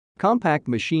Compact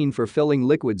machine for filling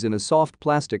liquids in a soft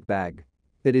plastic bag.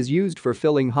 It is used for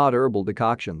filling hot herbal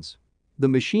decoctions. The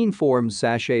machine forms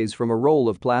sachets from a roll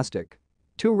of plastic.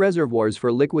 2 reservoirs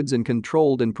for liquids and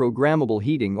controlled and programmable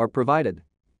heating are provided.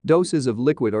 Doses of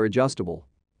liquid are adjustable.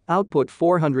 Output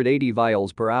 480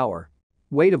 vials per hour.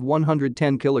 Weight of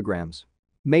 110 kilograms.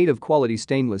 Made of quality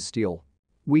stainless steel.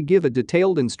 We give a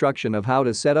detailed instruction of how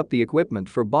to set up the equipment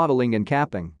for bottling and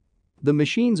capping. The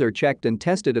machines are checked and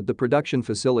tested at the production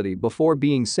facility before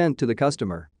being sent to the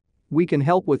customer. We can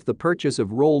help with the purchase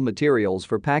of roll materials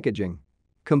for packaging.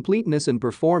 Completeness and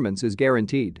performance is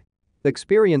guaranteed.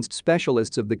 Experienced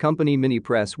specialists of the company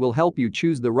Minipress will help you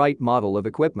choose the right model of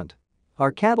equipment.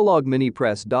 Our catalog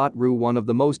Minipress.ru, one of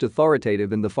the most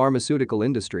authoritative in the pharmaceutical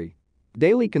industry.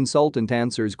 Daily consultant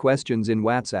answers questions in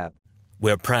WhatsApp.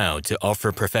 We're proud to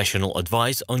offer professional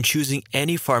advice on choosing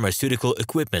any pharmaceutical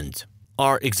equipment.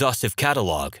 Our exhaustive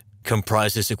catalog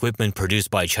comprises equipment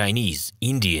produced by Chinese,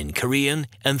 Indian, Korean,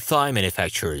 and Thai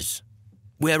manufacturers.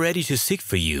 We are ready to seek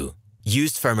for you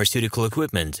used pharmaceutical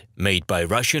equipment made by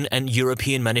Russian and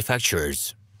European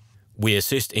manufacturers. We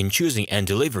assist in choosing and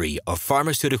delivery of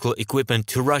pharmaceutical equipment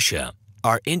to Russia.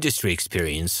 Our industry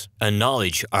experience and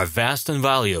knowledge are vast and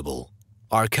valuable.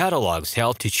 Our catalogs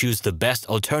help to choose the best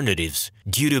alternatives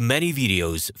due to many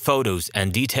videos, photos,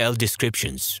 and detailed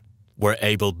descriptions. We're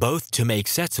able both to make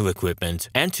sets of equipment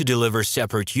and to deliver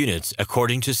separate units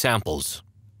according to samples.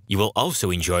 You will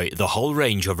also enjoy the whole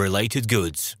range of related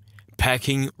goods,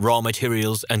 packing, raw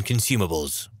materials, and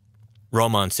consumables.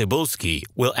 RomanTsibulsky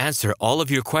will answer all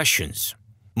of your questions.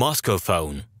 Moscow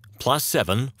phone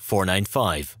 +7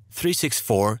 495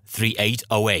 364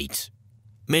 3808.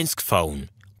 Minsk phone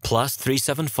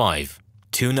 +375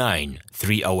 29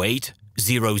 308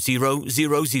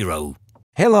 0000.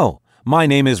 Hello, my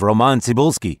name is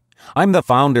RomanTsibulsky. I'm the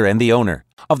founder and the owner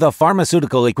of the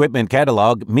pharmaceutical equipment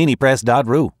catalog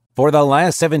Minipress.ru. For the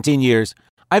last 17 years,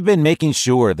 I've been making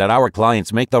sure that our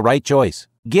clients make the right choice,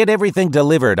 get everything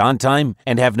delivered on time,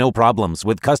 and have no problems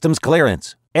with customs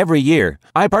clearance. Every year,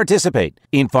 I participate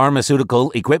in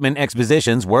pharmaceutical equipment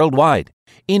expositions worldwide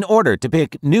in order to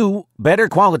pick new, better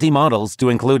quality models to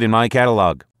include in my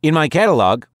catalog. In my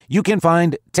catalog, you can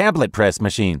find tablet press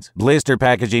machines, blister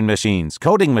packaging machines,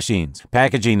 coating machines,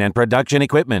 packaging and production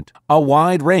equipment, a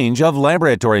wide range of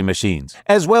laboratory machines,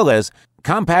 as well as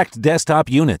compact desktop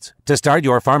units to start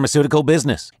your pharmaceutical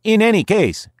business. In any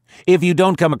case, if you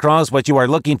don't come across what you are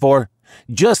looking for,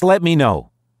 just let me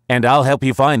know, and I'll help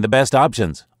you find the best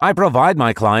options. I provide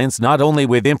my clients not only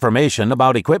with information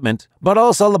about equipment, but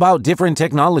also about different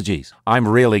technologies. I'm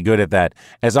really good at that,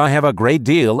 as I have a great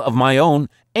deal of my own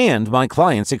and my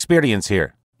clients' experience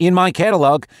here. In my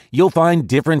catalog, you'll find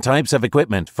different types of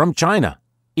equipment from China,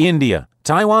 India,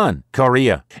 Taiwan,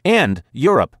 Korea, and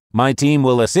Europe. My team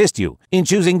will assist you in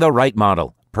choosing the right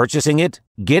model, purchasing it,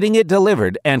 getting it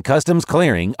delivered, and customs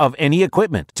clearing of any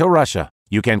equipment to Russia.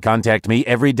 You can contact me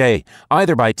every day,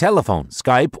 either by telephone,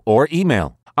 Skype, or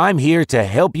email. I'm here to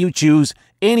help you choose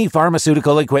any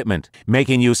pharmaceutical equipment,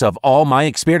 making use of all my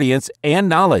experience and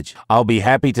knowledge. I'll be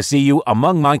happy to see you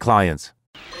among my clients.